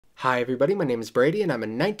Hi everybody, my name is Brady and I'm a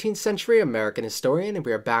 19th century American historian and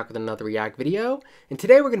we are back with another React video. And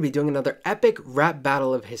today we're going to be doing another epic rap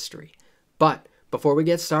battle of history. But before we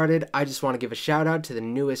get started, I just want to give a shout out to the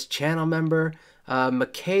newest channel member,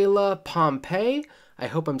 Michaela Pompey. I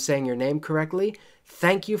hope I'm saying your name correctly.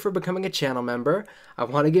 Thank you for becoming a channel member. I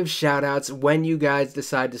want to give shout outs when you guys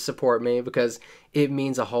decide to support me because it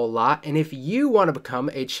means a whole lot. And if you want to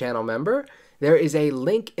become a channel member, there is a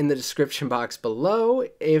link in the description box below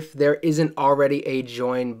if there isn't already a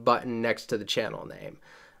join button next to the channel name.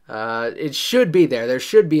 It should be there. There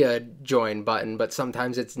should be a join button, but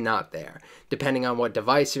sometimes it's not there, depending on what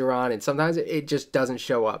device you're on, and sometimes it just doesn't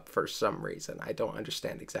show up for some reason. I don't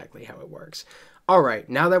understand exactly how it works. All right,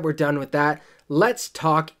 now that we're done with that, let's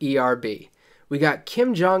talk ERB. We got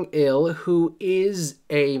Kim Jong-il, who is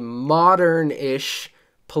a modern-ish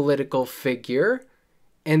political figure.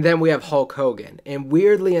 And then we have Hulk Hogan. And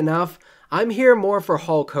weirdly enough, I'm here more for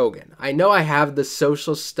Hulk Hogan. I know I have the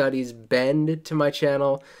social studies bend to my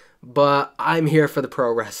channel, but I'm here for the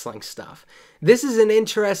pro wrestling stuff. This is an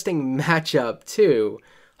interesting matchup too.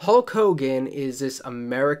 Hulk Hogan is this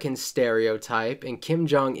American stereotype, and Kim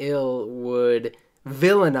Jong-il would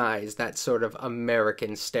villainize that sort of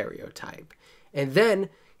American stereotype. And then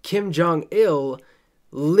Kim Jong-il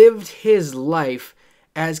lived his life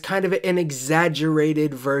as kind of an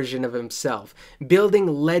exaggerated version of himself, building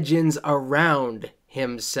legends around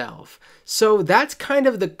himself. So that's kind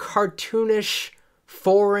of the cartoonish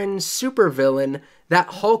foreign supervillain that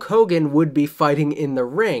Hulk Hogan would be fighting in the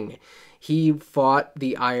ring. He fought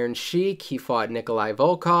the Iron Sheik, he fought Nikolai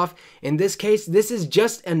Volkov. In this case, this is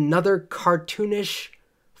just another cartoonish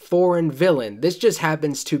foreign villain. This just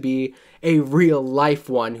happens to be a real life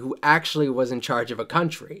one who actually was in charge of a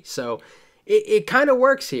country. So it kind of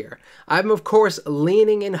works here. I'm, of course,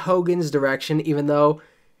 leaning in Hogan's direction, even though,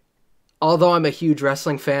 although I'm a huge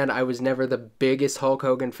wrestling fan, I was never the biggest Hulk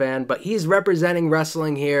Hogan fan, but he's representing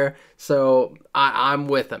wrestling here, so I'm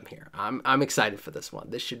with him here. I'm excited for this one.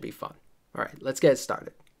 This should be fun. All right, let's get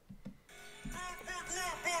started.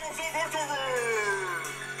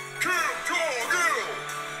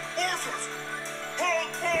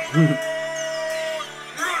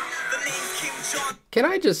 Can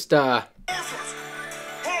I just,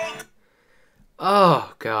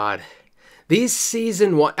 oh, God. These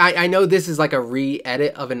season one, I know this is like a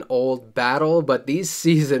re-edit of an old battle, but these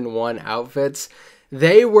season one outfits,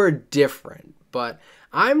 they were different. But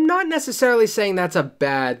I'm not necessarily saying that's a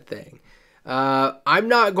bad thing. I'm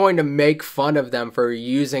not going to make fun of them for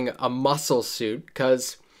using a muscle suit,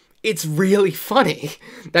 because it's really funny.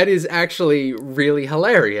 That is actually really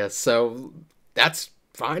hilarious, so that's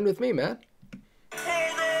fine with me, man.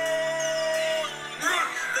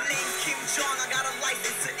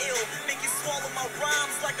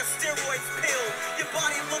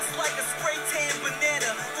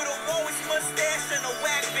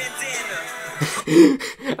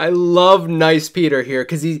 I love Nice Peter here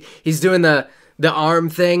because he's doing the arm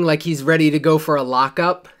thing like he's ready to go for a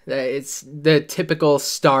lockup. It's the typical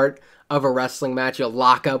start of a wrestling match. You'll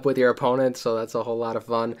lock up with your opponent, so that's a whole lot of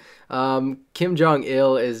fun. Kim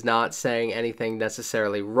Jong-il is not saying anything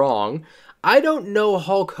necessarily wrong. I don't know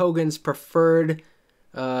Hulk Hogan's preferred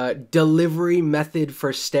delivery method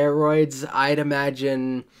for steroids. I'd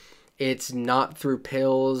imagine it's not through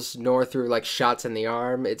pills nor through like shots in the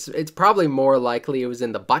arm. It's probably more likely it was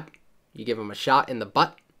in the butt. You give him a shot in the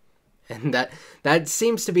butt. And that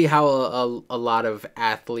seems to be how a lot of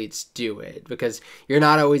athletes do it, because you're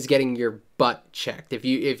not always getting your butt checked. If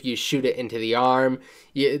you shoot it into the arm,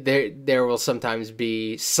 there will sometimes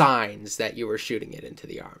be signs that you were shooting it into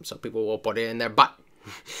the arm. So people will put it in their butt.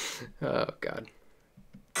 Oh, God.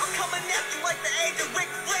 I'm coming at you like the age of Ric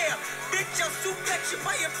Flair. Bitch, I'll suplex you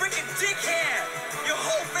by your freaking dick hair. Your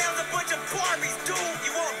whole family's a bunch of Barbies, dude.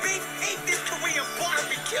 You want beef? Eat this Korean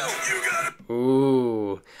barbecue. You got it.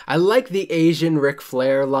 Ooh. I like the Asian Ric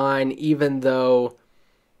Flair line, even though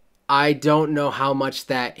I don't know how much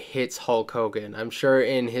that hits Hulk Hogan. I'm sure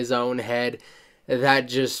in his own head, that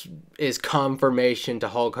just is confirmation to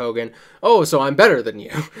Hulk Hogan. Oh, so I'm better than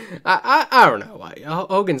you. I don't know why.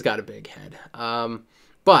 Hogan's got a big head.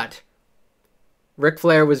 But Ric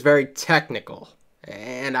Flair was very technical.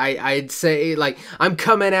 And I'd say, like, I'm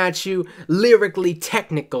coming at you lyrically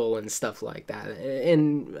technical and stuff like that.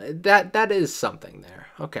 And that is something there.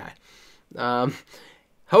 Okay.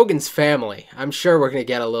 Hogan's family. I'm sure we're going to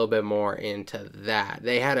get a little bit more into that.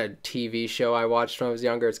 They had a TV show I watched when I was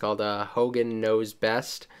younger. It's called Hogan Knows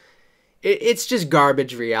Best. It's just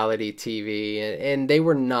garbage reality TV. And they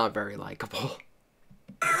were not very likable.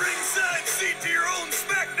 Ringside seat to your own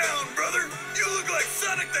SmackDown, brother. You look like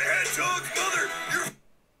Sonic the Hedgehog's mother. You're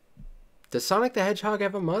Does Sonic the Hedgehog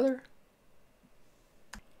have a mother?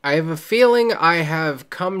 I have a feeling I have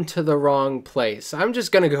come to the wrong place. I'm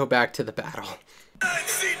just gonna go back to the battle. I'd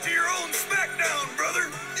see to your own smackdown, brother.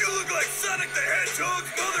 You look like Sonic the Hedgehog's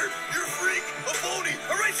mother. You're a freak, a phony,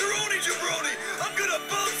 a raceroni jabroni. I'm gonna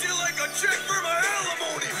bounce you like a check for my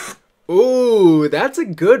alimony. Ooh, that's a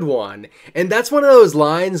good one. And that's one of those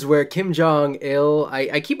lines where Kim Jong-il,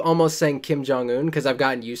 I keep almost saying Kim Jong-un because I've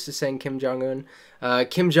gotten used to saying Kim Jong-un.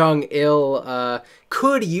 Kim Jong-il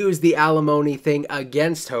could use the alimony thing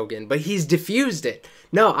against Hogan, but he's diffused it.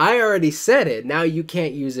 No, I already said it. Now you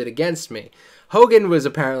can't use it against me. Hogan was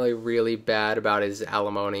apparently really bad about his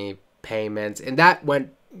alimony payments, and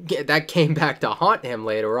that came back to haunt him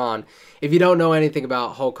later on. If you don't know anything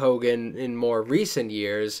about Hulk Hogan in more recent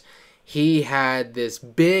years, he had this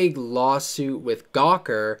big lawsuit with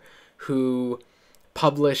Gawker, who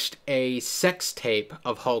published a sex tape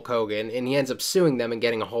of Hulk Hogan, and he ends up suing them and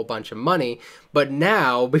getting a whole bunch of money. But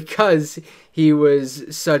now, because he was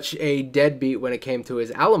such a deadbeat when it came to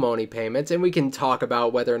his alimony payments, and we can talk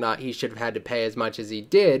about whether or not he should have had to pay as much as he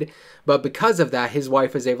did, but because of that, his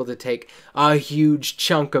wife was able to take a huge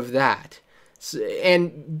chunk of that.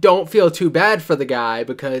 And don't feel too bad for the guy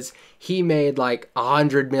because he made like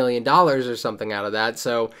 $100 million or something out of that,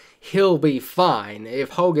 so he'll be fine. If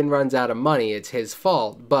Hogan runs out of money, it's his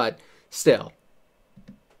fault, but still.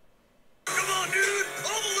 Come on, dude.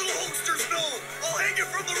 All the little Hulksters know. I'll hang you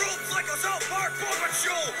from the ropes like a South Park puppet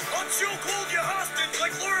show. I'll choke hold you hostage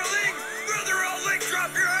like Laura Ling. Brother, I'll leg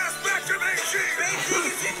drop your ass back to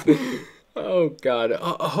Beijing. Oh God,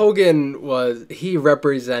 Hogan he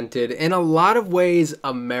represented in a lot of ways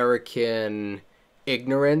American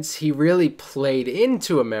ignorance. He really played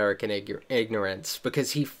into American ignorance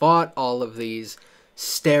because he fought all of these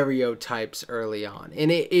stereotypes early on,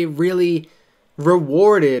 and it really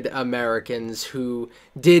rewarded Americans who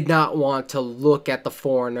did not want to look at the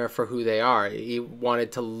foreigner for who they are. He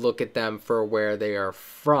wanted to look at them for where they are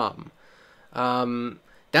from.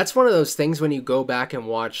 That's one of those things when you go back and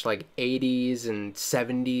watch like 80s and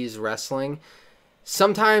 70s wrestling.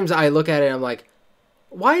 Sometimes I look at it and I'm like,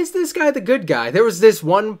 why is this guy the good guy? There was this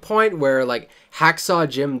one point where like Hacksaw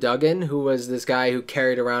Jim Duggan, who was this guy who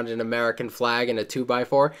carried around an American flag in a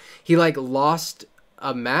 2x4, he like lost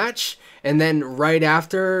a match, and then right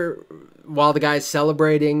after, while the guy's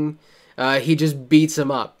celebrating, he just beats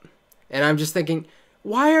him up. And I'm just thinking,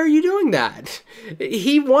 why are you doing that?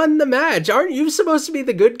 He won the match. Aren't you supposed to be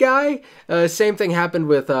the good guy? Same thing happened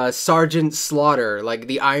with Sergeant Slaughter, like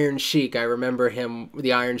the Iron Sheik. I remember him,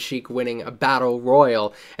 the Iron Sheik, winning a battle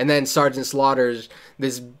royal. And then Sergeant Slaughter's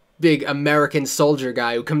this big American soldier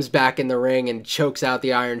guy who comes back in the ring and chokes out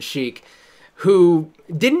the Iron Sheik, who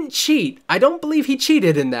didn't cheat. I don't believe he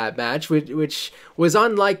cheated in that match, which was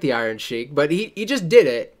unlike the Iron Sheik. But he just did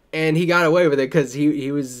it, and he got away with it because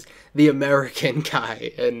he was the American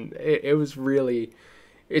guy, and it's really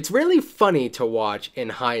funny to watch in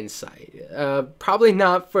hindsight. Probably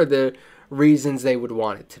not for the reasons they would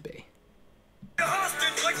want it to be.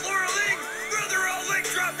 Hostage like Laura Ling. Brother, I'll leg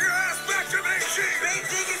drop your ass back to Beijing.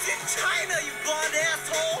 Beijing is in China, you blonde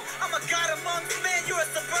asshole. I'm a god amongst men, you're a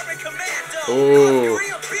suburban commando. Ooh.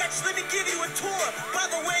 Korea, bitch, let me give you a tour. By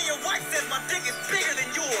the way, your wife says my dick is bigger than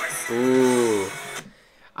yours. Ooh.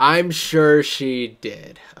 I'm sure she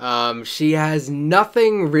did. She has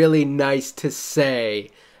nothing really nice to say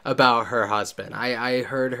about her husband. I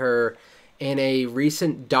heard her in a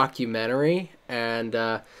recent documentary,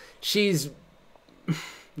 and she's,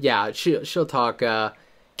 yeah, she'll talk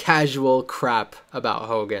casual crap about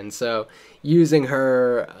Hogan. So using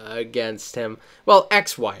her against him, well,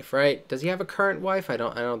 ex-wife, right? Does he have a current wife? I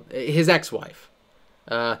don't. His ex-wife.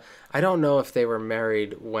 I don't know if they were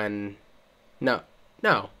married when.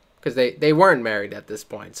 No, because they weren't married at this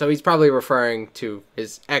point. So he's probably referring to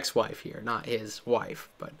his ex-wife here, not his wife.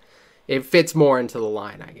 But it fits more into the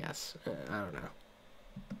line, I guess. I don't know.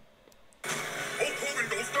 Hulk Hogan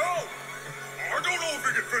goes down. I don't know if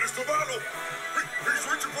he can finish the battle. He's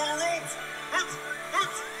reaching for the ropes.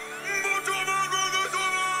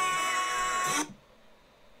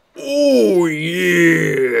 Oh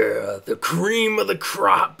yeah, the cream of the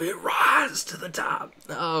crop, it rises to the top.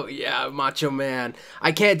 Oh yeah, Macho Man.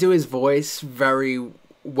 I can't do his voice very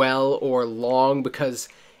well or long because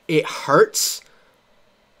it hurts.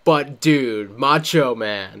 But dude, Macho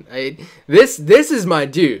Man, this is my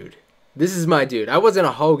dude. This is my dude. I wasn't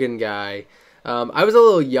a Hogan guy. I was a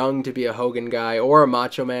little young to be a Hogan guy or a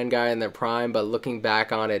Macho Man guy in their prime, but looking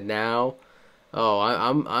back on it now, oh,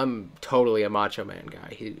 I'm totally a Macho Man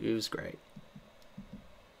guy. He was great.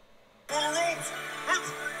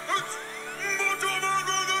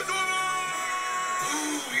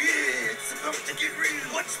 It's about to get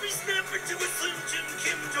real. Watch me snap into a Slim Jim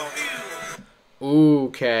Kim Jong-il.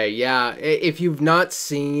 Okay, yeah. If you've not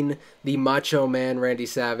seen the Macho Man Randy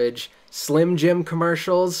Savage Slim Jim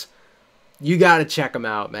commercials, you gotta check them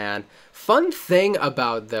out, man. Fun thing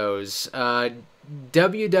about those,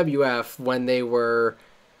 WWF, when they were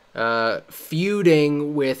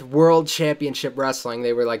feuding with World Championship Wrestling,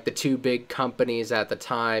 they were like the two big companies at the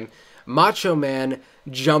time. Macho Man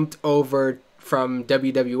jumped over from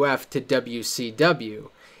WWF to WCW.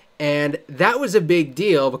 And that was a big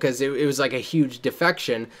deal because it was like a huge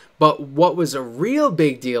defection. But what was a real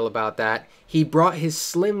big deal about that, he brought his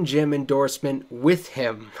Slim Jim endorsement with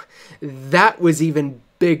him. That was even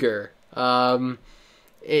bigger.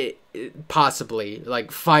 Possibly,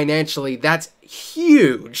 like financially, that's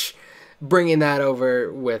huge. Bringing that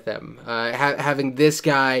over with him. Having this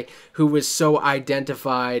guy who was so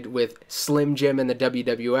identified with Slim Jim in the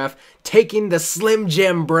WWF, taking the Slim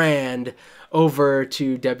Jim brand over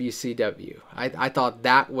to WCW. I thought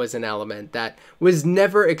that was an element that was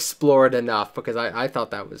never explored enough because I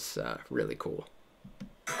thought that was really cool.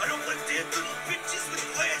 I don't like dead little bitches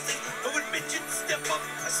with glasses, but when midgets step up,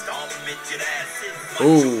 I stomp midget asses.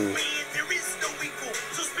 Ooh. Man, there is no equal,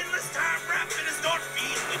 so spend less time rapping and start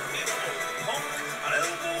feeding people. Punk, I'll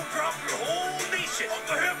elbow drop your whole nation on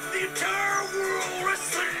behalf of the entire World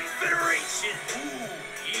Wrestling Federation. Ooh,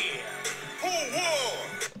 yeah. Who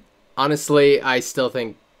won? Honestly, I still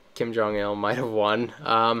think Kim Jong-il might have won.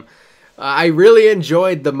 I really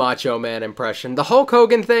enjoyed the Macho Man impression. The Hulk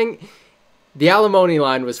Hogan thing, the alimony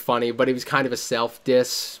line was funny, but he was kind of a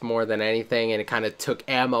self-diss more than anything, and it kind of took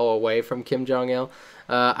ammo away from Kim Jong-il.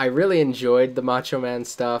 I really enjoyed the Macho Man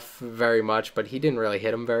stuff very much, but he didn't really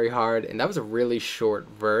hit him very hard, and that was a really short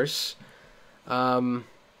verse.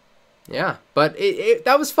 Yeah, but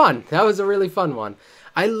that was fun. That was a really fun one.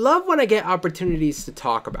 I love when I get opportunities to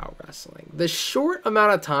talk about wrestling. The short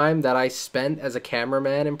amount of time that I spent as a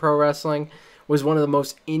cameraman in pro wrestling was one of the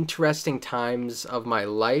most interesting times of my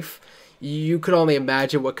life. You could only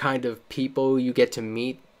imagine what kind of people you get to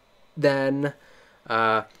meet then.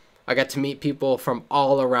 I got to meet people from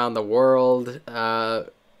all around the world.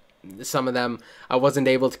 Some of them I wasn't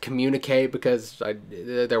able to communicate because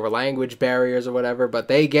there were language barriers or whatever, but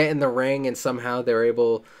they get in the ring and somehow they're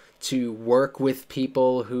able to work with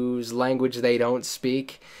people whose language they don't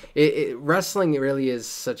speak. Wrestling really is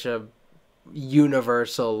such a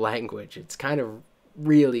universal language. It's kind of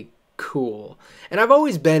really cool. And I've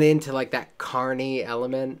always been into like that carny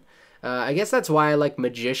element. I guess that's why I like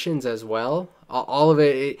magicians as well. All of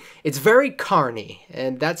it's very carny,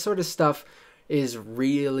 and that sort of stuff is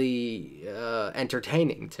really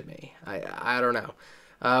entertaining to me. I don't know.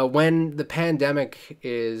 When the pandemic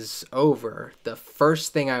is over, the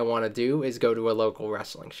first thing I want to do is go to a local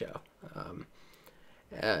wrestling show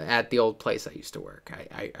at the old place I used to work.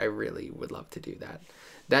 I really would love to do that.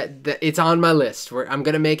 That it's on my list. I'm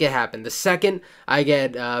gonna make it happen. The second I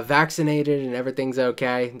get vaccinated and everything's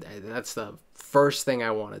okay, that's the first thing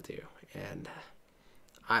I want to do, and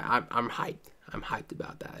I'm hyped. I'm hyped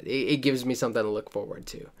about that. It gives me something to look forward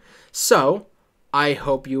to. So I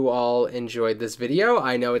hope you all enjoyed this video.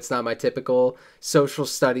 I know it's not my typical social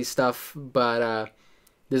study stuff, but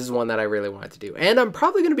this is one that I really wanted to do. And I'm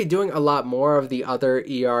probably going to be doing a lot more of the other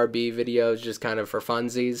ERB videos just kind of for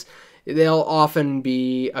funsies. They'll often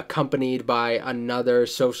be accompanied by another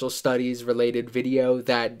social studies related video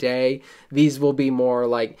that day. These will be more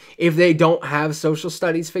like, if they don't have social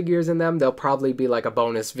studies figures in them, they'll probably be like a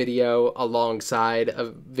bonus video alongside a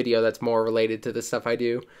video that's more related to the stuff I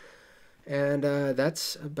do. And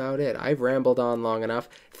that's about it. I've rambled on long enough.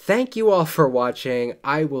 Thank you all for watching.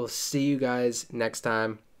 I will see you guys next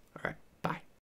time. All right.